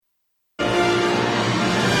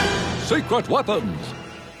secret weapons.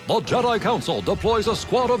 The Jedi Council deploys a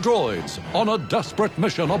squad of droids on a desperate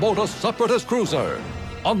mission aboard a separatist cruiser.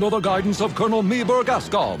 Under the guidance of Colonel Meeber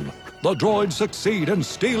Gascon, the droids succeed in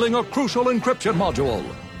stealing a crucial encryption module.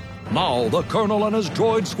 Now the Colonel and his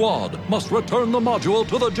droid squad must return the module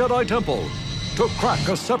to the Jedi Temple to crack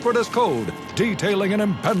a separatist code detailing an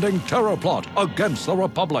impending terror plot against the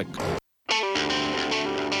Republic.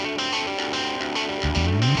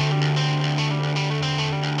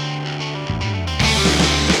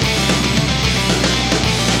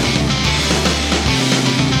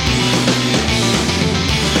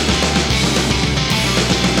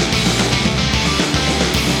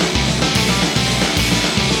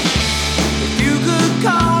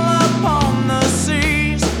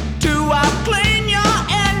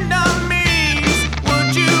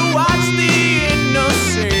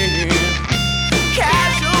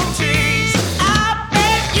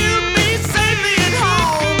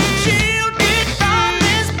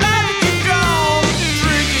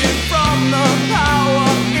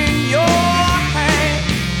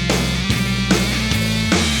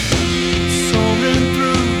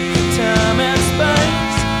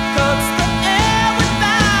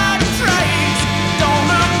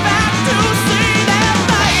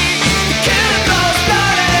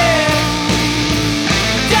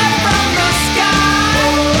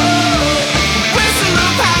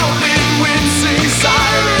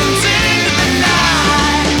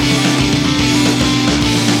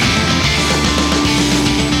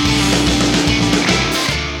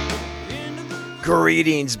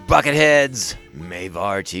 Greetings, Bucketheads!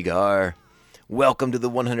 Mavar Tigar. Welcome to the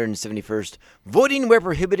 171st Voting Where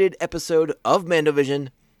Prohibited episode of Mandovision.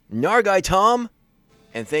 Nargai Tom,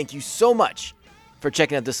 and thank you so much for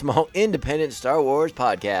checking out this small independent Star Wars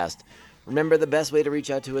podcast. Remember, the best way to reach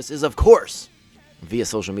out to us is, of course, via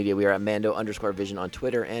social media. We are at Mando_Vision on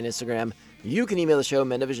Twitter and Instagram. You can email the show,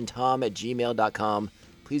 mandovisiontom@gmail.com.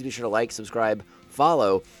 Please be sure to like, subscribe,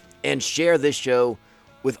 follow, and share this show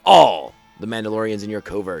with all the Mandalorians in your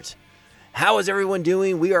covert. How is everyone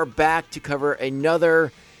doing? We are back to cover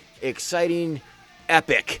another exciting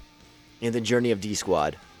epic in the journey of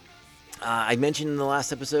D-Squad. I mentioned in the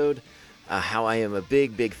last episode how I am a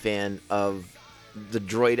big fan of the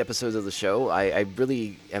droid episodes of the show. I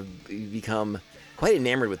really have become quite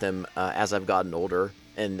enamored with them as I've gotten older,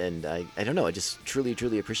 and I don't know, I just truly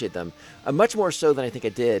appreciate them. Much more so than I think I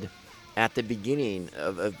did at the beginning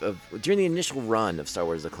of during the initial run of Star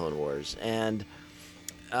Wars: The Clone Wars, and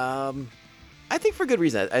I think for good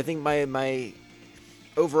reason. I think my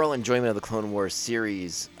overall enjoyment of the Clone Wars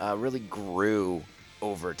series really grew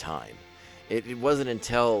over time. It wasn't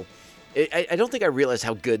until I don't think I realized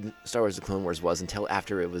how good Star Wars: The Clone Wars was until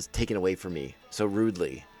after it was taken away from me so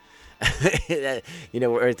rudely. You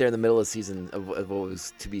know, right there in the middle of the season of what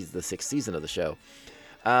was to be the sixth season of the show.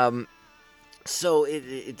 So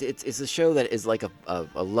it's a show that is like a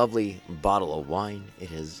lovely bottle of wine. It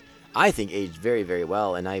has, I think, aged very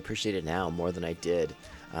well, and I appreciate it now more than I did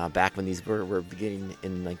back when these were beginning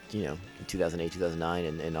in, like, you know, 2008, 2009,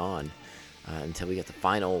 and on until we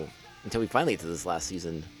finally get to this last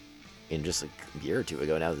season in just a year or two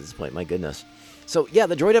ago now at this point. My goodness. So yeah,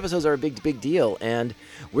 the droid episodes are a big deal, and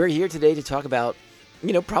we're here today to talk about,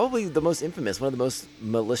 you know, probably the most infamous, one of the most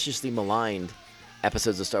maliciously maligned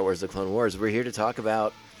episodes of Star Wars: The Clone Wars. We're here to talk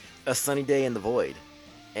about A Sunny Day in the Void.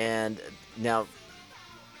 And now,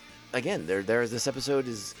 again, this episode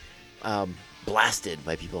is blasted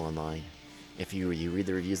by people online. If you read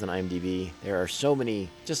the reviews on IMDb, there are so many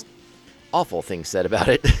just awful things said about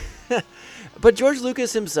it. But George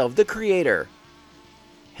Lucas himself, the creator,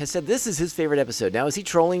 has said this is his favorite episode. Now, is he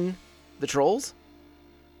trolling the trolls?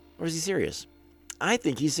 Or is he serious? I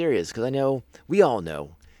think he's serious, because we all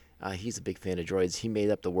know, he's a big fan of droids. He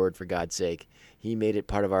made up the word, for God's sake. He made it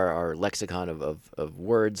part of our lexicon of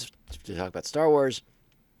words to talk about Star Wars.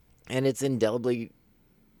 And it's indelibly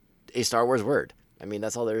a Star Wars word. I mean,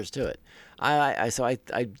 that's all there is to it. So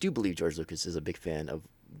I do believe George Lucas is a big fan of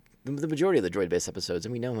the majority of the droid-based episodes.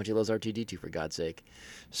 And we know how much he loves R2-D2, for God's sake.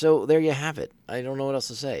 So there you have it. I don't know what else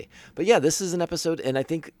to say. But yeah, this is an episode, and I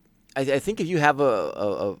think if you have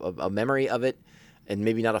a memory of it, and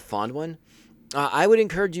maybe not a fond one, I would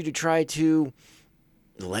encourage you to try to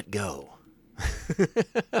let go,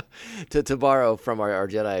 to borrow from our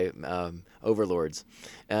Jedi overlords.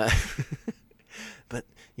 But,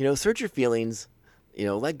 you know, search your feelings, you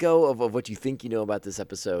know, let go of what you think you know about this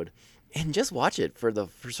episode, and just watch it for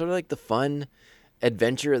sort of like the fun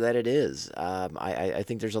adventure that it is. I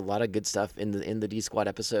think there's a lot of good stuff in the D-Squad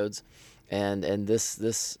episodes, and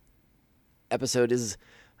this episode is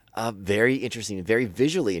very interesting, very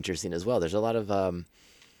visually interesting as well. There's a lot of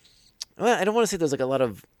well, I don't want to say there's like a lot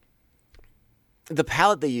of, the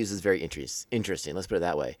palette they use is very interesting. Let's put it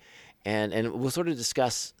that way. And we'll sort of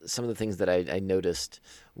discuss some of the things that I noticed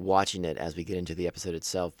watching it as we get into the episode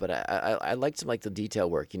itself. But I liked some like the detail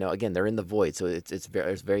work. Again, they're in the void, so it's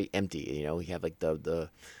very empty. We have like the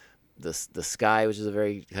sky, which is a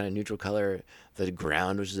very kind of neutral color, the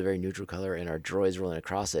ground, which is a very neutral color, and our droids rolling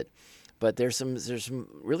across it. But there's some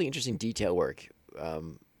really interesting detail work,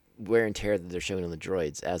 wear and tear that they're showing on the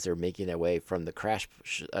droids as they're making their way from the crash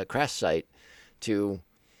site to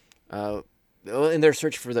in their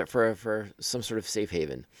search for some sort of safe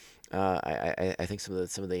haven. I think some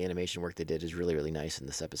of the animation work they did is really, really nice in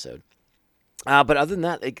this episode. But other than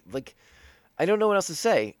that, like I don't know what else to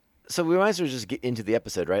say. So we might as well just get into the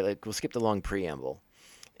episode, right? Like we'll skip the long preamble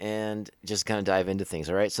and just kind of dive into things,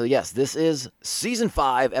 all right? So yes, this is Season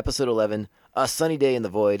 5, Episode 11, A Sunny Day in the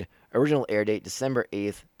Void. Original air date, December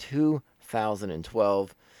 8th,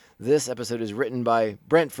 2012. This episode is written by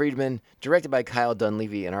Brent Friedman, directed by Kyle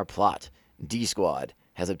Dunleavy, and our plot: D-Squad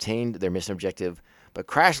has obtained their mission objective, but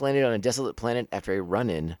crash landed on a desolate planet after a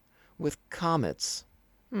run-in with comets.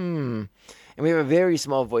 And we have a very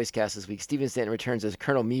small voice cast this week. Steven Stanton returns as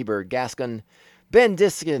Colonel Meeber Gascon. Ben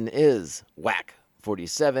Diskin is Whack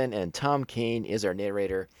 47, and Tom Kane is our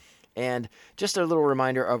narrator. And just a little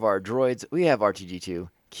reminder of our droids. We have RTG2,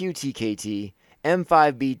 QTKT,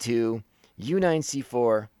 M5B2,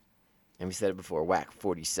 U9C4, and we said it before, Whack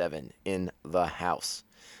 47 in the house.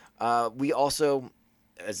 We also,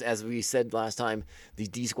 as we said last time, the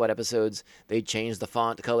D-Squad episodes, they changed the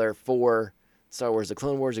font color for Star Wars: The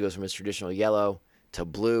Clone Wars. It goes from its traditional yellow to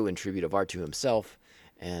blue in tribute of R2 himself.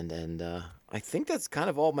 And I think that's kind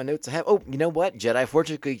of all my notes I have. Oh, you know what? Jedi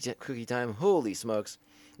Fortune cookie time. Holy smokes.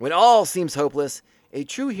 When all seems hopeless, a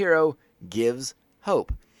true hero gives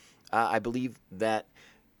hope. I believe that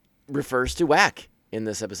refers to Whack in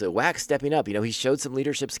this episode. Whack stepping up. He showed some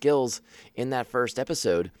leadership skills in that first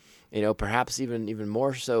episode. Perhaps even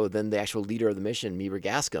more so than the actual leader of the mission, Meeber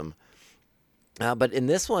Gascon. But in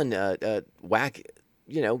this one, Whack,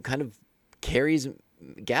 kind of carries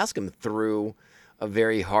Gascon through a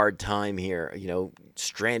very hard time here,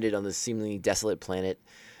 stranded on this seemingly desolate planet.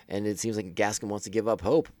 And it seems like Gascon wants to give up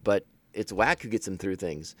hope, but it's Whack who gets him through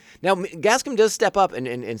things. Now, Gascon does step up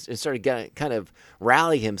and start to kind of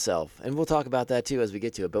rally himself. And we'll talk about that, too, as we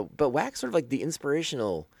get to it. But Whack's sort of like the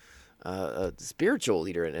inspirational, spiritual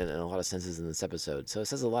leader in a lot of senses in this episode. So it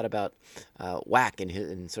says a lot about Whack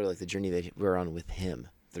and sort of like the journey that we're on with him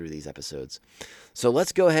through these episodes. So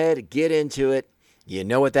let's go ahead, get into it. You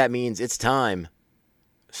know what that means. It's time.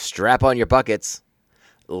 Strap on your buckets.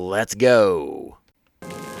 Let's go.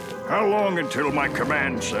 How long until my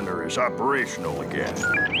command center is operational again?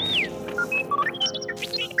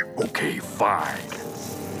 Okay, fine.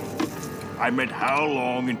 I meant how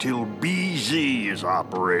long until BZ is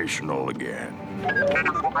operational again?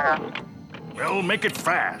 Well, make it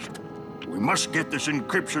fast. We must get this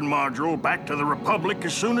encryption module back to the Republic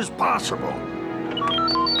as soon as possible.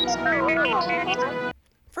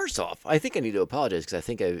 First off, I think I need to apologize because I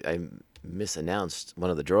think I misannounced one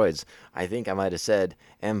of the droids. I think I might have said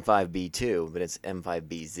M5B2, but it's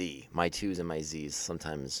M5BZ. My 2s and my Zs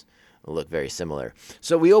sometimes look very similar.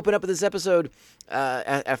 So we open up with this episode.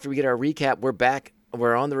 After we get our recap, we're back.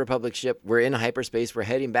 We're on the Republic ship. We're in hyperspace. We're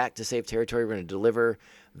heading back to safe territory. We're going to deliver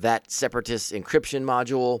that Separatist encryption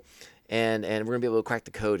module. And we're going to be able to crack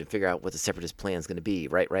the code and figure out what the Separatist plan is going to be.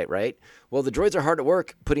 Right. Well, the droids are hard at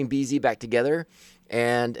work putting BZ back together.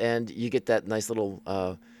 And you get that nice little,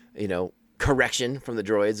 correction from the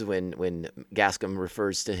droids when Gascon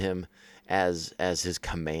refers to him as his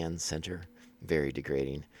command center. Very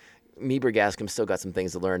degrading. Meeber Gascon still got some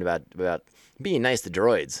things to learn about being nice to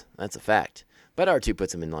droids. That's a fact. But R2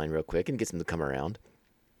 puts him in line real quick and gets him to come around.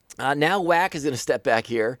 Now Whack is going to step back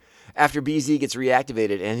here after BZ gets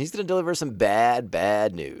reactivated, and he's going to deliver some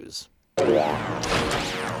bad news.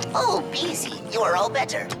 Oh, BZ, you are all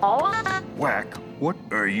better. Whack, what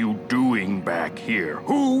are you doing back here?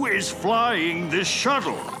 Who is flying this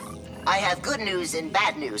shuttle? I have good news and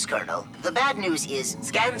bad news, Colonel. The bad news is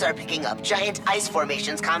scans are picking up giant ice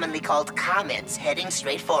formations commonly called comets heading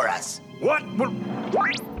straight for us. What in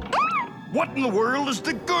the world is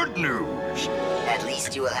the good news? At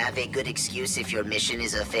least you will have a good excuse if your mission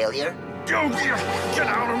is a failure. Get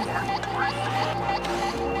out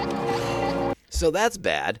of So that's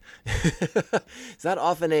bad. It's not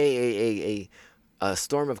often a a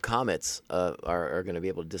storm of comets are going to be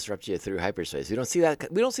able to disrupt you through hyperspace. We don't see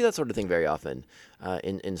that sort of thing very often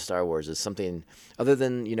in Star Wars. It's something other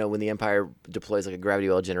than when the Empire deploys like a gravity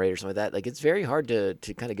well generator or something like that. Like it's very hard to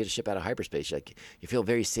kind of get a ship out of hyperspace. Like you feel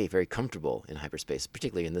very safe, very comfortable in hyperspace,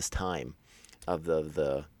 particularly in this time of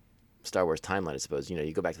the Star Wars timeline. I suppose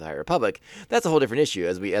you go back to the High Republic. That's a whole different issue,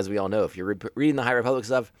 as we all know. If you're reading the High Republic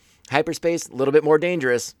stuff, hyperspace a little bit more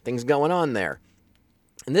dangerous. Things going on there.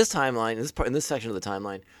 In this timeline, in this section of the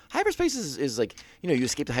timeline, hyperspace is like, you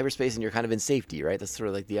escape to hyperspace and you're kind of in safety, right? That's sort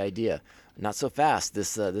of like the idea. Not so fast.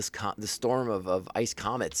 This storm of ice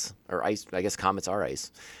comets, or ice, I guess comets are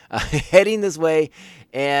ice, heading this way,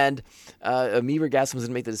 and Meeber Gascom's going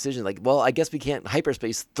to make the decision, like, well, I guess we can't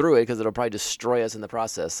hyperspace through it because it'll probably destroy us in the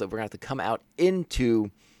process, so we're going to have to come out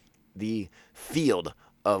into the field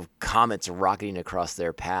of comets rocketing across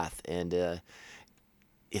their path, and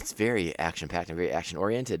it's very action-packed and very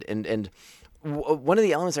action-oriented. And one of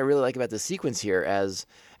the elements I really like about this sequence here, as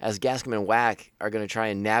Gascom and Whack are going to try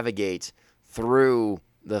and navigate through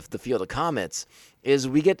the field of comets, is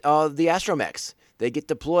we get the astromechs. They get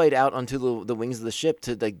deployed out onto the wings of the ship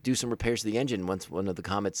to do some repairs to the engine once one of the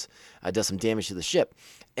comets does some damage to the ship.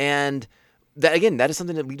 And that is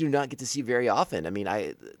something that we do not get to see very often. I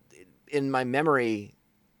mean, in my memory,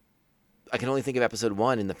 I can only think of Episode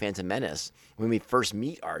 1 in The Phantom Menace, when we first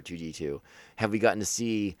meet R2-D2. Have we gotten to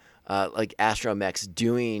see like astromechs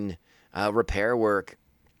doing repair work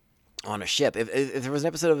on a ship? If there was an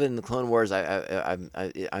episode of it in the Clone Wars,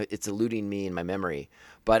 it's eluding me in my memory.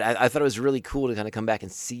 But I thought it was really cool to kind of come back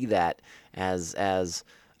and see that as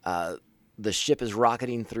the ship is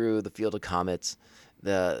rocketing through the field of comets.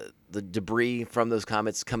 The debris from those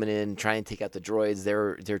comets coming in, trying to take out the droids.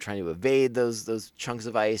 They're trying to evade those chunks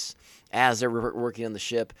of ice as they're working on the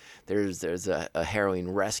ship. There's a harrowing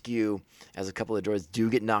rescue as a couple of droids do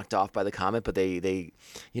get knocked off by the comet, but they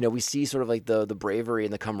we see sort of like the bravery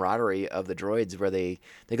and the camaraderie of the droids, where they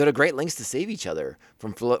go to great lengths to save each other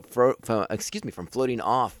from floating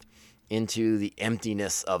off into the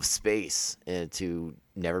emptiness of space to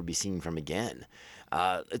never be seen from again.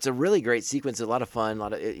 It's a really great sequence, a lot of fun,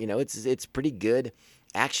 it's pretty good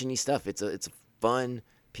action-y stuff. It's a fun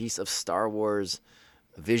piece of Star Wars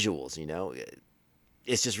visuals,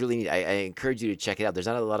 It's just really neat. I encourage you to check it out. There's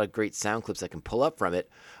not a lot of great sound clips I can pull up from it,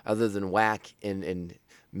 other than Whack and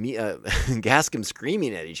Gascom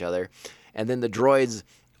screaming at each other, and then the droids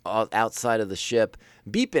outside of the ship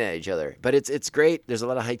beeping at each other. But it's great. There's a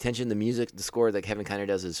lot of high tension. The music, the score that Kevin Kiner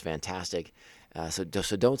does is fantastic. So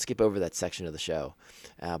don't skip over that section of the show.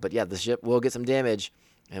 But yeah, the ship will get some damage,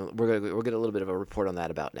 and we'll get a little bit of a report on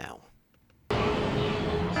that about now.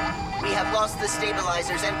 We have lost the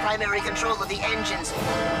stabilizers and primary control of the engines.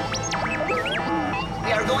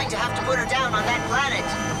 We are going to have to put her down on that planet.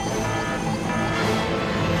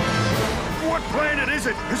 What planet is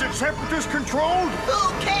it? Is it Separatist controlled? Who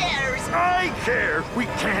cares? I care. We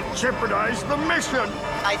can't jeopardize the mission.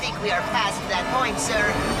 I think we are past that point,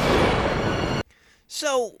 sir.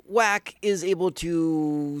 So Whack is able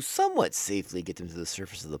to somewhat safely get them to the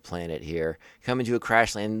surface of the planet here, come into a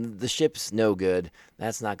crash land. The ship's no good.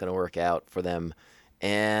 That's not going to work out for them.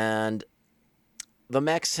 And the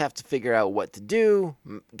mechs have to figure out what to do.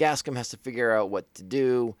 Gascom has to figure out what to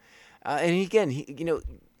do. And again,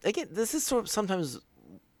 this is sort of sometimes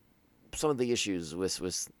some of the issues with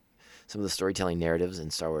some of the storytelling narratives in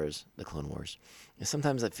Star Wars, The Clone Wars. And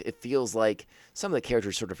sometimes it feels like some of the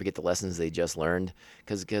characters sort of forget the lessons they just learned,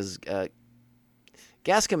 because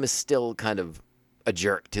Gascom is still kind of a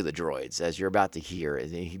jerk to the droids, as you're about to hear.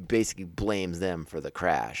 And he basically blames them for the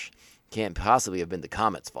crash. Can't possibly have been the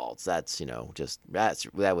comet's faults. That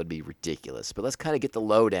would be ridiculous. But let's kind of get the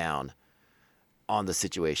lowdown on the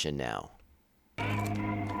situation now.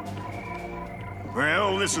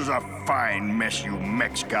 Well, this is a fine mess you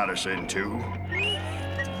mechs got us into.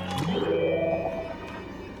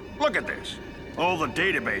 Look at this. All the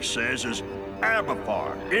database says is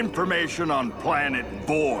Abathar, information on planet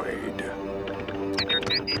Void.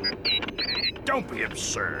 Don't be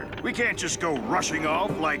absurd. We can't just go rushing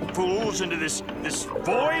off like fools into this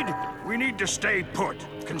void. We need to stay put.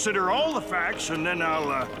 Consider all the facts, and then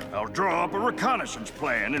I'll draw up a reconnaissance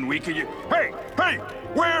plan, and we can... Hey!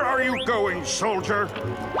 Where are you going, soldier?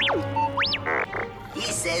 He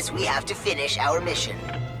says we have to finish our mission.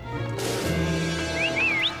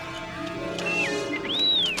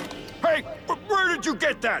 Hey! Where did you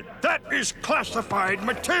get that? That is classified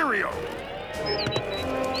material!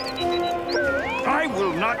 I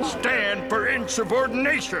will not stand for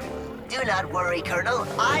insubordination! Do not worry, Colonel.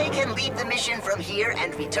 I can lead the mission from here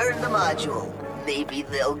and return the module. Maybe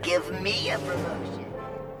they'll give me a promotion.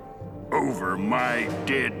 over my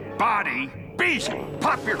dead body? Beezy,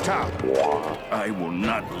 pop your top. I will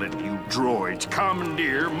not let you droids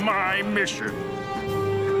commandeer my mission.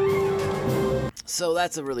 So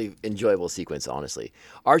that's a really enjoyable sequence, honestly.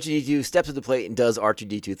 R2-D2 steps to the plate and does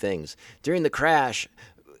R2-D2 things. During the crash,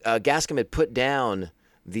 Gascom had put down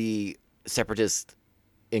the Separatist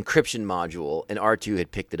encryption module, and R2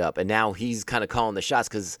 had picked it up. And now he's kind of calling the shots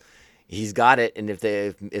because he's got it. And if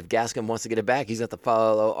Gascom wants to get it back, he's got to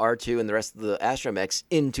follow R2 and the rest of the astromechs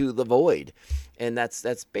into the void. And that's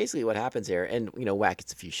basically what happens here. And Whack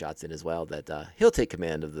gets a few shots in as well. That he'll take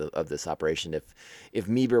command of this operation if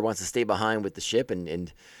Meeber wants to stay behind with the ship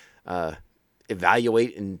and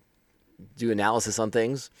evaluate and do analysis on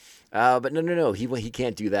things. But no, he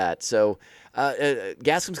can't do that. So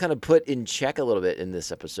Gascom's kind of put in check a little bit in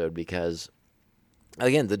this episode because,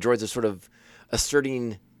 again, the droids are sort of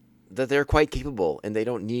asserting that they're quite capable and they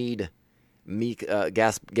don't need Meeber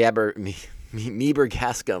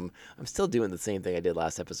Gascom. I'm still doing the same thing I did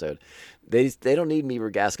last episode. They don't need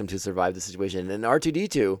Meeber Gascom to survive the situation. And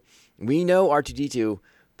R2-D2, we know R2-D2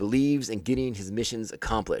 believes in getting his missions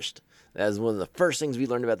accomplished. That is one of the first things we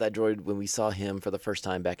learned about that droid when we saw him for the first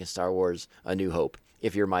time back in Star Wars A New Hope,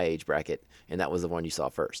 if you're my age bracket, and that was the one you saw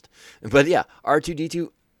first. But yeah, R2-D2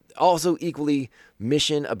 also equally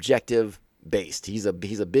mission objective based. He's a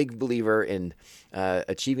big believer in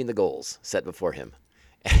achieving the goals set before him.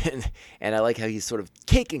 And I like how he's sort of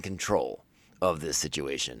taking control of this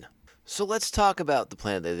situation. So let's talk about the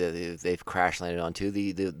planet that they've crash landed onto,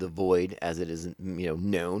 the void as it is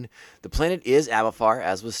known. The planet is Abafar,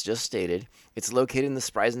 as was just stated. It's located in the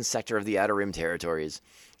Spryzen sector of the Outer Rim territories.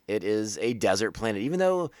 It is a desert planet, even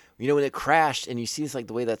though when it crashed and you see it's like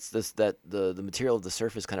the way that the material of the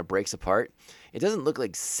surface kind of breaks apart. It doesn't look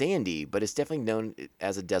like sandy, but it's definitely known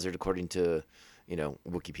as a desert according to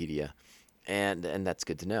Wikipedia. And that's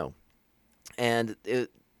good to know. And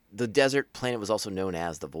the desert planet was also known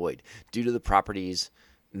as the Void due to the properties.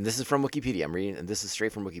 And this is from Wikipedia. I'm reading, and this is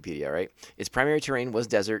straight from Wikipedia, right? Its primary terrain was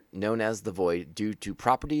desert, known as the Void, due to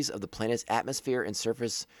properties of the planet's atmosphere and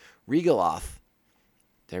surface regolith.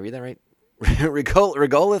 Did I read that right?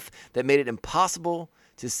 Regolith that made it impossible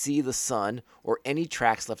to see the sun or any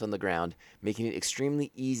tracks left on the ground, making it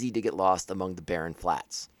extremely easy to get lost among the barren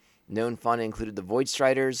flats. Known fauna included the Void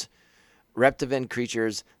Striders, Reptivan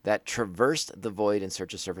creatures that traversed the void in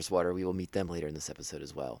search of surface water. We will meet them later in this episode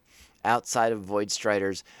as well. Outside of Void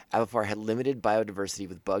Striders, Abafar had limited biodiversity,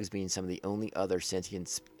 with bugs being some of the only other sentient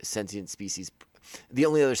species. The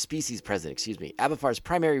only other species present, Abafar's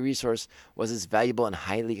primary resource was its valuable and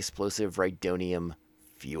highly explosive Rhydonium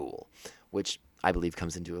fuel, which I believe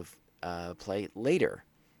comes into play later.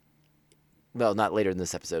 Well, not later in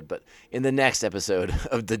this episode, but in the next episode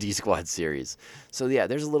of the D-Squad series. So yeah,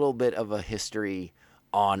 there's a little bit of a history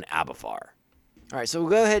on Abafar. All right, so we'll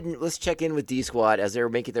go ahead and let's check in with D-Squad as they're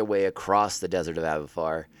making their way across the desert of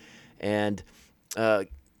Abafar. And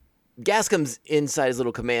Gascom's inside his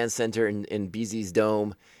little command center in Beezy's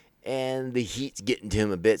dome, and the heat's getting to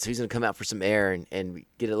him a bit, so he's going to come out for some air and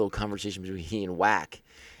get a little conversation between he and Whack.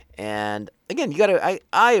 And again,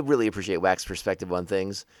 I really appreciate Whack's perspective on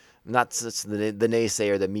things. Not such the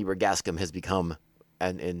naysayer that Meeber Gascom has become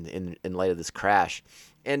in light of this crash.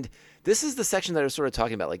 And this is the section that I was sort of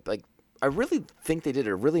talking about. Like I really think they did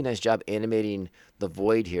a really nice job animating the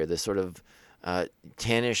void here, this sort of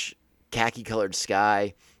tannish, khaki-colored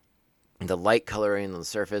sky, the light coloring on the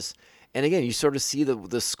surface. And again, you sort of see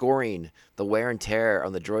the scoring, the wear and tear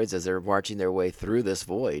on the droids as they're marching their way through this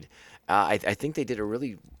void. I think they did a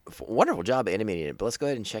really wonderful job animating it. But let's go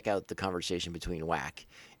ahead and check out the conversation between Whack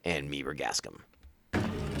and Meeber Gascom.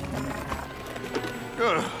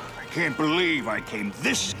 I can't believe I came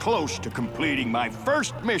this close to completing my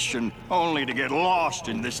first mission, only to get lost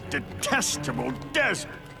in this detestable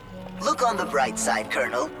desert. Look on the bright side,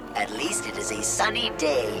 Colonel. At least it is a sunny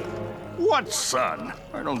day. What sun?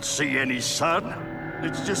 I don't see any sun.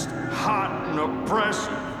 It's just hot and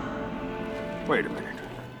oppressive. Wait a minute.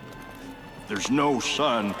 If there's no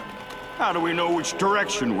sun, how do we know which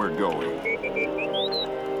direction we're going?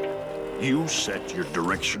 You set your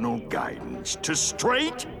directional guidance to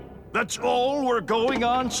straight? That's all we're going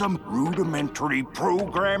on? Some rudimentary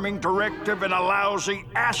programming directive in a lousy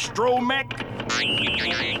astromech?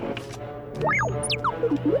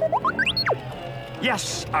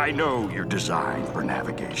 Yes, I know you're designed for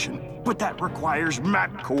navigation, but that requires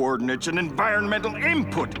map coordinates and environmental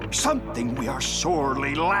input, something we are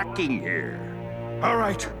sorely lacking here. All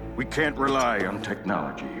right, we can't rely on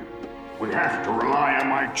technology. We have to rely on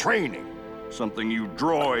my training, something you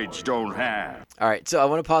droids don't have. All right, so I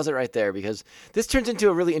want to pause it right there because this turns into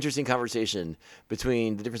a really interesting conversation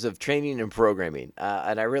between the difference of training and programming.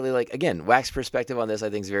 And I really like, again, Wack's perspective on this I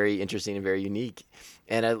think is very interesting and very unique.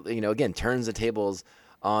 And, again, turns the tables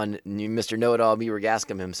on Mr. Know-It-All, Meeber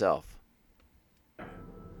Gascom himself.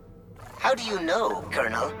 How do you know,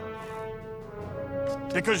 Colonel?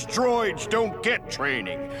 Because droids don't get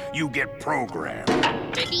training. You get programmed.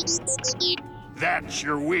 That's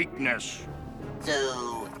your weakness.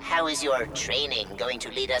 So, how is your training going to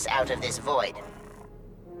lead us out of this void?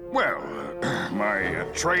 Well, my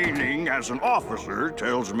training as an officer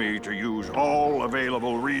tells me to use all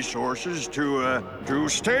available resources to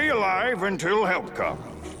stay alive until help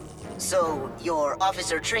comes. So, your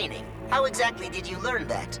officer training, how exactly did you learn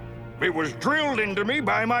that? It was drilled into me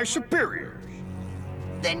by my superiors.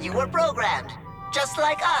 Then you were programmed, just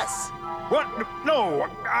like us. What? No,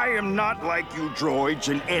 I am not like you droids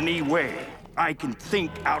in any way. I can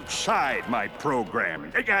think outside my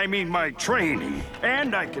programming. I mean, my training.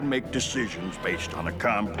 And I can make decisions based on a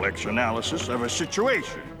complex analysis of a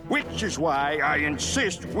situation. Which is why I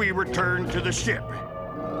insist we return to the ship.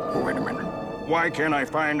 Wait a minute. Why can't I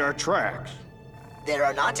find our tracks? There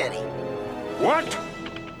are not any. What?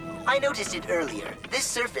 I noticed it earlier. This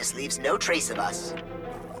surface leaves no trace of us.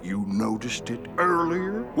 You noticed it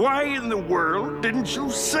earlier? Why in the world didn't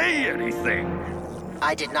you say anything?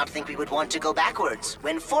 I did not think we would want to go backwards,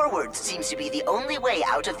 when forwards seems to be the only way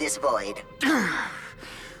out of this void.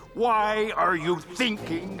 Why are you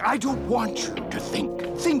thinking? I don't want you to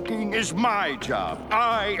think. Thinking is my job.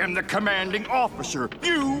 I am the commanding officer.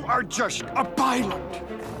 You are just a pilot.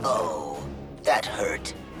 Oh, that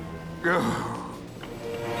hurt.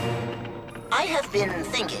 I have been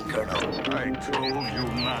thinking, Colonel. I told you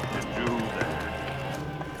not to do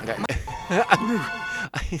that.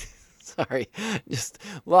 Okay. Sorry, just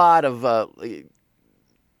a lot of.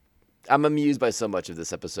 I'm amused by so much of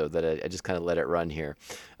this episode that I just kind of let it run here.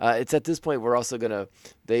 It's at this point we're also gonna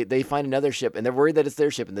they find another ship and they're worried that it's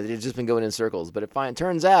their ship and that they've just been going in circles. But it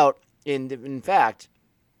turns out, in fact,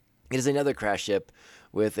 it is another crash ship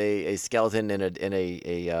with a skeleton and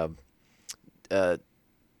a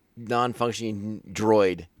non-functioning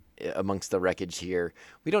droid amongst the wreckage here.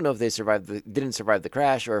 We don't know if they didn't survive the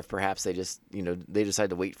crash, or if perhaps they just, they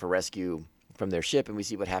decide to wait for rescue from their ship, and we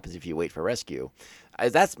see what happens if you wait for rescue.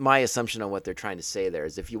 That's my assumption on what they're trying to say there,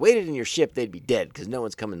 is if you waited in your ship, they'd be dead, because no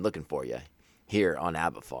one's coming looking for you here on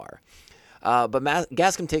Abafar. But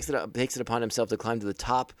Gascom takes it upon himself to climb to the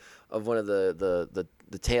top of one of the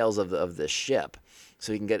tails of the ship,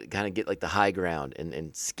 so he can get like the high ground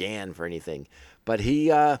and scan for anything. But he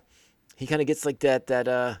kind of gets like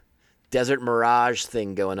that desert mirage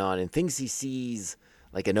thing going on and thinks he sees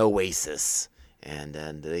like an oasis,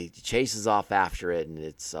 and he chases off after it, and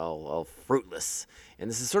it's all fruitless. And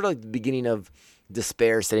this is sort of like the beginning of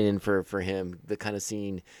despair setting in for him, the kind of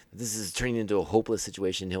scene that this is turning into a hopeless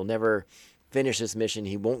situation. He'll never finish this mission.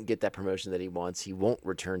 He won't get that promotion that he wants. He won't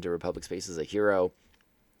return to Republic space as a hero.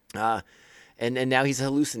 And now he's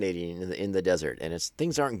hallucinating in the desert, and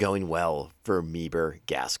things aren't going well for Meeber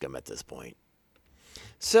Gascom at this point.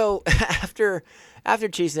 So after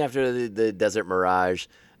chasing after the desert mirage,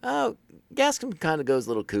 Gascom kind of goes a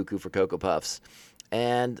little cuckoo for Cocoa Puffs,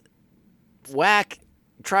 and Wack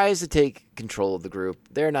tries to take control of the group.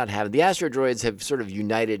 They're not having the Astro Droids have sort of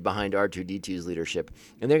united behind R2-D2's leadership,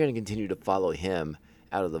 and they're going to continue to follow him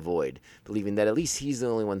out of the void, believing that at least he's the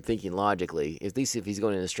only one thinking logically. At least if he's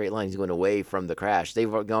going in a straight line, he's going away from the crash.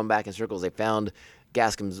 They've gone back in circles. They found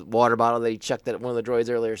Gascom's water bottle that he chucked at one of the droids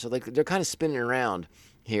earlier, so they're kind of spinning around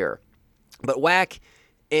here. But Wack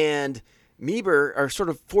and Meeber are sort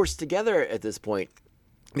of forced together at this point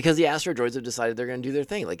because the Astro Droids have decided they're going to do their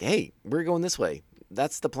thing. Like, hey, we're going this way.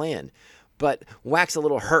 That's the plan. But Wack's a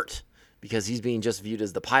little hurt because he's being just viewed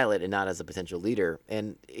as the pilot and not as a potential leader.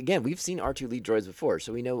 And again, we've seen R2 lead droids before,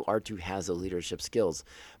 so we know R2 has those leadership skills.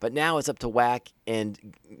 But now it's up to Wack and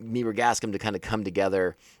Meeber Gascom to kind of come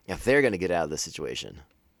together if they're going to get out of this situation.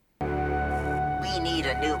 We need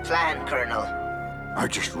a new plan, Colonel. I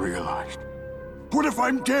just realized. What if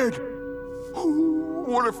I'm dead?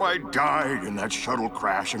 What if I died in that shuttle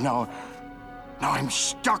crash and now I'm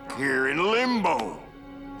stuck here in limbo?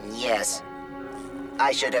 Yes.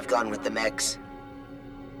 I should have gone with the mechs.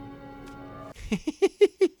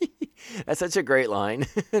 That's such a great line.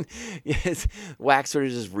 Yes, Wack sort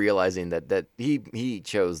of just realizing that he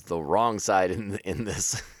chose the wrong side in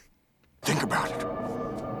this. Think about it.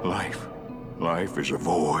 Life is a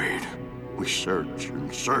void. We search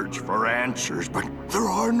and search for answers, but there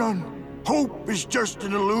are none. Hope is just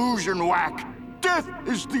an illusion, Wack. Death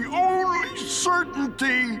is the only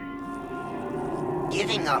certainty.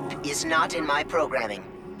 Giving up is not in my programming.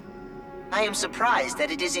 I am surprised that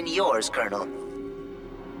it is in yours, Colonel.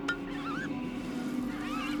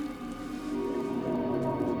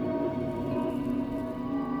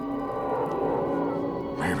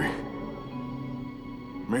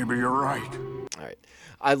 Maybe you're right. All right.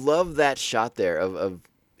 I love that shot there of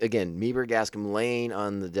again, Meeber Gascom laying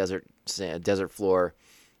on the desert floor,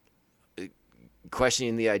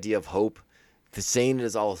 questioning the idea of hope, saying it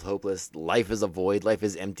is all hopeless, life is a void, life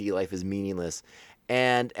is empty, life is meaningless.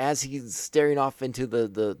 And as he's staring off into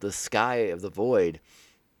the sky of the void,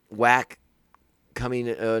 Whack coming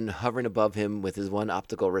and hovering above him with his one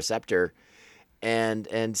optical receptor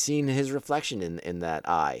and seeing his reflection in that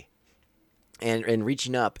eye. And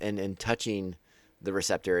reaching up and touching the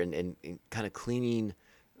receptor and kind of cleaning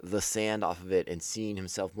the sand off of it and seeing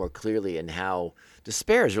himself more clearly and how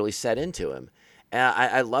despair is really set into him. And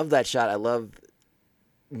I love that shot. I love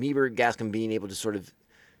Meeber Gascom being able to sort of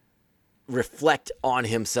reflect on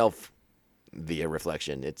himself via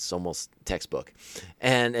reflection. It's almost textbook.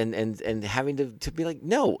 And having to be like,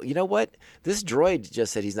 no, you know what? This droid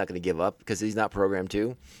just said he's not going to give up because he's not programmed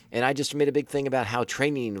to. And I just made a big thing about how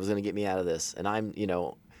training was going to get me out of this. And I'm,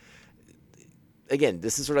 again,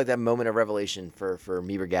 this is sort of like that moment of revelation for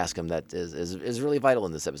Meeber Gascom that is really vital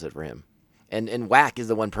in this episode for him. And Whack is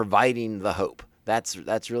the one providing the hope. That's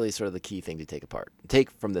really sort of the key thing to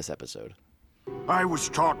take from this episode. I was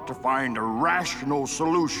taught to find a rational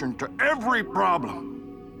solution to every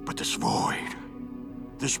problem. But this void,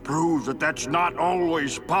 this proves that that's not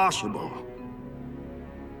always possible.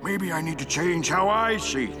 Maybe I need to change how I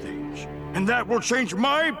see things. And that will change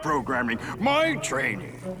my programming, my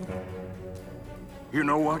training. You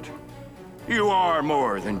know what? You are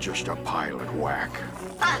more than just a pilot, Whack.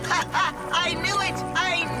 I knew it!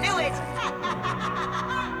 I knew it!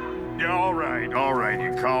 All right,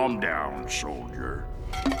 you calm down, soldier.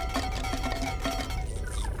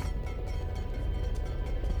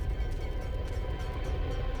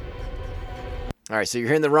 All right, so you're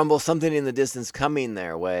hearing the rumble, something in the distance coming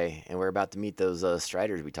their way, and we're about to meet those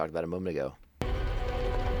Striders we talked about a moment ago.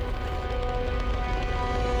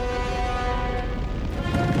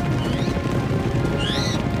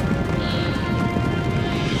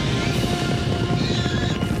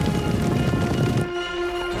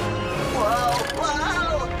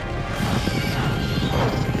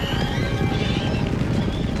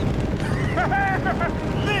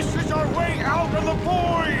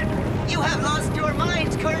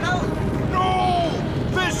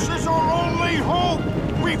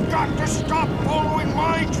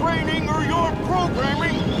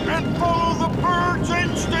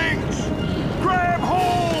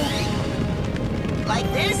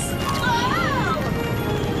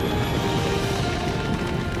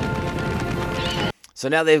 So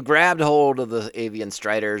now they've grabbed hold of the avian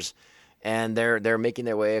Striders, and they're making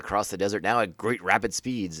their way across the desert now at great rapid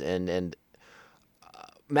speeds. And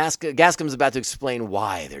Gascom's about to explain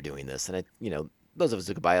why they're doing this. And those of us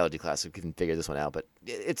who took a biology class can figure this one out, but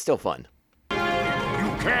it's still fun. You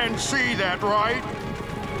can see that, right?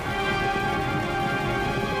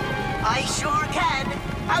 I sure can.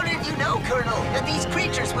 How did you know, Colonel, that these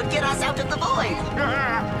creatures would get us out of the void?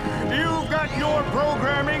 You've got your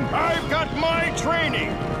programming, I've got my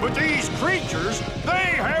training. But these creatures,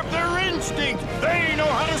 they have their instinct. They know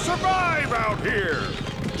how to survive out here.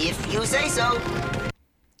 If you say so.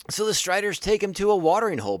 So the Striders take him to a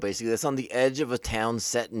watering hole, basically, that's on the edge of a town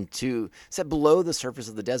set below the surface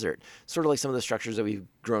of the desert. Sort of like some of the structures that we've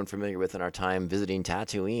grown familiar with in our time visiting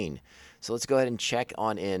Tatooine. So let's go ahead and check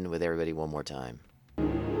on in with everybody one more time.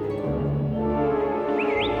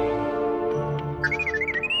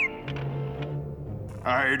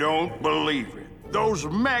 I don't believe it. Those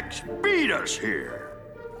mechs beat us here.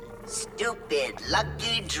 Stupid,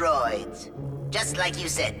 lucky droids. Just like you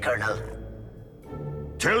said, Colonel.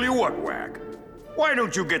 Tell you what, Whack. Why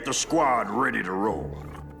don't you get the squad ready to roll?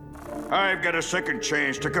 I've got a second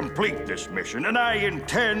chance to complete this mission, and I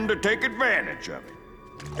intend to take advantage of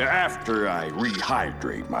it. After I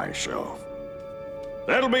rehydrate myself.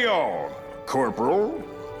 That'll be all, Corporal.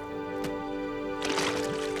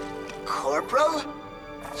 Corporal?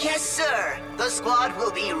 Yes, sir. The squad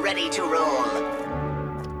will be ready to roll.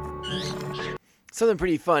 Something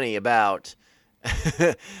pretty funny about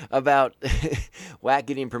Whack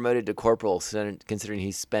getting promoted to corporal, considering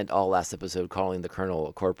he spent all last episode calling the colonel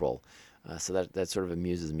a corporal. So that sort of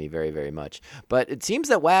amuses me very, very much. But it seems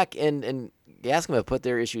that Whack and Gascon have put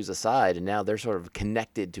their issues aside, and now they're sort of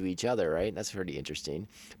connected to each other, right? That's pretty interesting.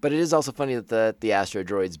 But it is also funny that the Astro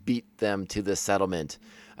Droids beat them to this settlement,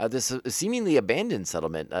 this seemingly abandoned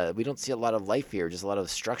settlement. We don't see a lot of life here, just a lot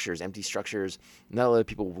of structures, empty structures, not a lot of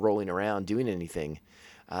people rolling around doing anything.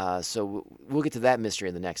 So we'll get to that mystery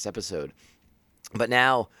in the next episode. But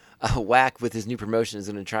now, Whack, with his new promotion, is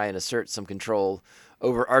going to try and assert some control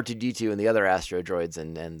over R2-D2 and the other Astro Droids,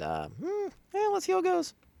 and let's see how it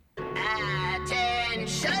goes.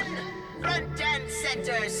 Attention! Front and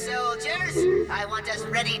center, soldiers! I want us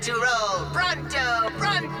ready to roll! Pronto!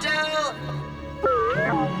 Pronto!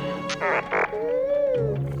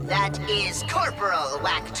 That is Corporal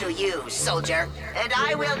Whack to you, soldier, and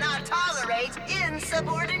I will not tolerate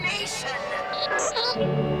insubordination!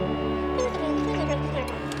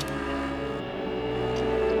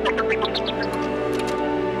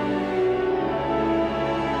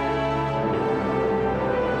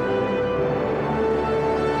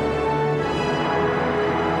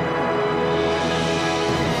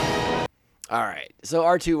 All right, so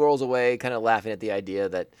R2 rolls away, kind of laughing at the idea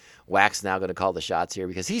that Whack's now going to call the shots here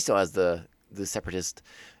because he still has the separatist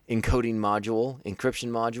encoding module, encryption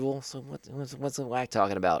module. So what's Whack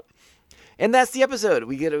talking about? And that's the episode.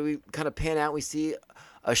 We kind of pan out. We see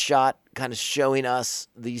a shot kind of showing us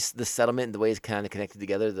the settlement and the way it's kind of connected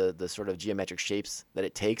together, the sort of geometric shapes that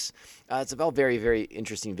it takes. It's all very, very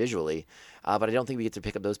interesting visually, but I don't think we get to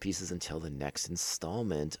pick up those pieces until the next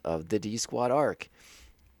installment of the D-Squad arc.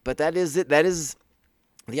 But that is it. That is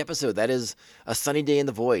the episode. That is A Sunny Day in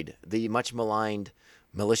the Void, the much maligned,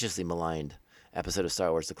 maliciously maligned episode of Star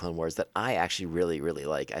Wars: The Clone Wars that I actually really, really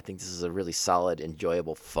like. I think this is a really solid,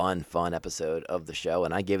 enjoyable, fun episode of the show,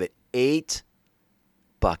 and I give it 8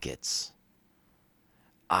 buckets.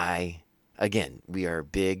 Again, we are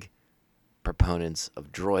big proponents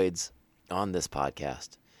of droids on this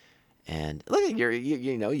podcast. And look,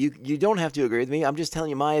 you don't have to agree with me. I'm just telling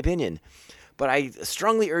you my opinion. But I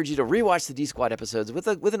strongly urge you to rewatch the D-Squad episodes with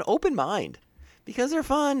an open mind because they're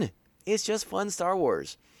fun. It's just fun Star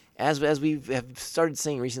Wars. As we have started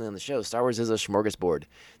saying recently on the show, Star Wars is a smorgasbord.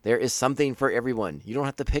 There is something for everyone. You don't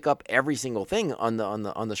have to pick up every single thing on the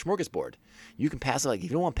smorgasbord. You can pass it like,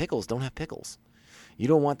 if you don't want pickles, don't have pickles. You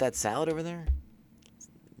don't want that salad over there?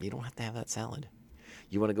 You don't have to have that salad.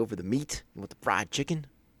 You want to go for the meat? You want the fried chicken?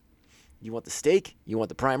 You want the steak? You want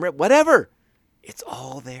the prime rib? Whatever. It's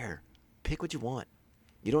all there. Pick what you want.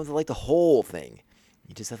 You don't have to like the whole thing.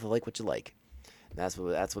 You just have to like what you like. That's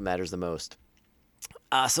what matters the most.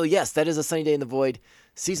 So yes, that is A Sunny Day in the Void,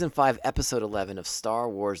 Season 5, Episode 11 of Star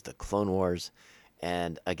Wars: The Clone Wars.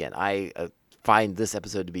 And again, I find this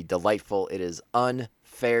episode to be delightful. It is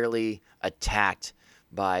unfairly attacked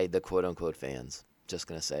by the quote-unquote fans. Just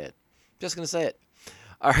going to say it.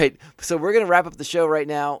 All right, so we're going to wrap up the show right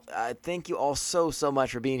now. Thank you all so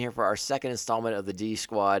much for being here for our second installment of the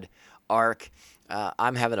D-Squad arc.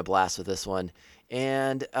 I'm having a blast with this one.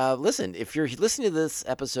 And listen, if you're listening to this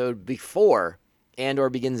episode before Andor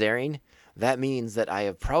begins airing, that means that I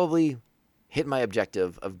have probably hit my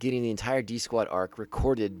objective of getting the entire D-Squad arc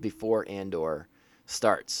recorded before Andor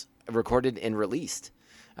starts, recorded and released.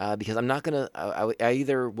 Because I'm not going to, I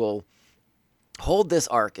either will hold this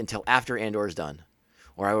arc until after Andor is done,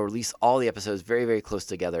 or I will release all the episodes very, very close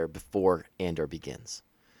together before Andor begins.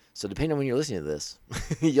 So depending on when you're listening to this,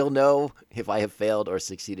 you'll know if I have failed or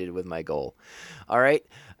succeeded with my goal. All right.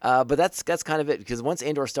 But that's kind of it, because once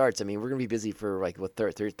Andor starts, I mean, we're going to be busy for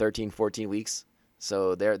 13, 14 weeks.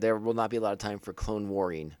 So there will not be a lot of time for clone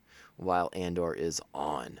warring while Andor is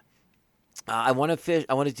on. I want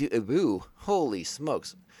to do, holy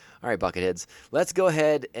smokes. All right, Bucketheads, let's go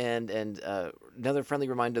ahead and another friendly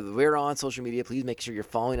reminder that we're on social media. Please make sure you're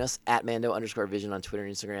following us at Mando_Vision on Twitter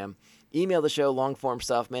and Instagram. Email the show, long-form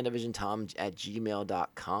stuff,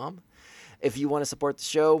 mandovisiontom@gmail.com. If you want to support the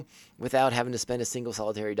show without having to spend a single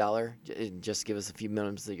solitary dollar, just give us a few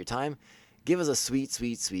minutes of your time. Give us a sweet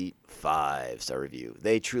 5-star review.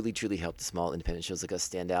 They truly, truly help the small independent shows like us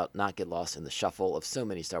stand out, not get lost in the shuffle of so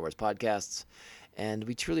many Star Wars podcasts. And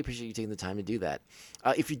we truly appreciate you taking the time to do that.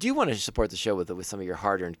 If you do want to support the show with some of your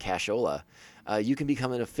hard-earned cashola, you can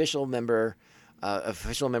become an official member of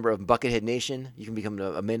Buckethead Nation. You can become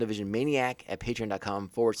a Mandovision Maniac at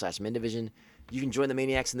patreon.com/Mandovision. You can join the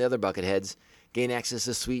Maniacs and the other Bucketheads, gain access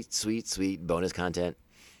to sweet bonus content.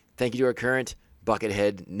 Thank you to our current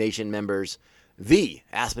Buckethead Nation members, the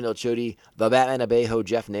Aspinall Chody, the Batman Abejo,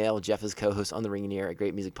 Jeff Nail. Jeff is co-host on The Ring in the Air, a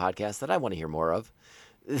great music podcast that I want to hear more of.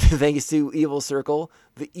 Thanks to Evil Circle,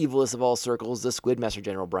 the evilest of all circles, the Squid Master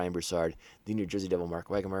General Brian Broussard, the New Jersey Devil Mark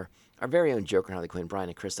Wegemer, our very own Joker and Harley Quinn, Brian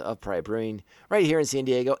and Krista of Pride Brewing, right here in San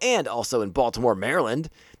Diego, and also in Baltimore, Maryland,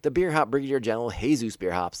 the Beer Hop Brigadier General Jesus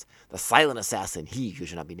Beer Hops, the Silent Assassin, he who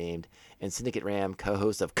should not be named, and Syndicate Ram,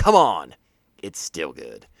 co-host of Come On, It's Still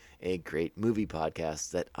Good, a great movie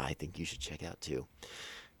podcast that I think you should check out too.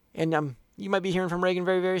 And you might be hearing from Reagan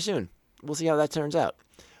very, very soon. We'll see how that turns out.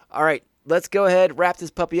 All right, let's go ahead, wrap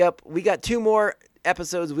this puppy up. We got 2 more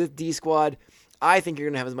episodes with D-Squad. I think you're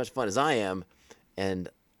going to have as much fun as I am, and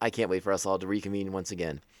I can't wait for us all to reconvene once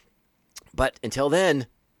again. But until then,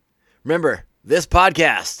 remember, this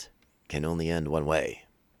podcast can only end one way.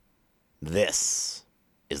 This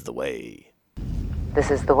is the way.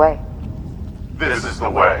 This is the way. This is the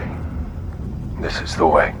way. This is the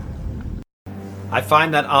way. I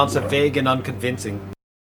find that answer vague and unconvincing.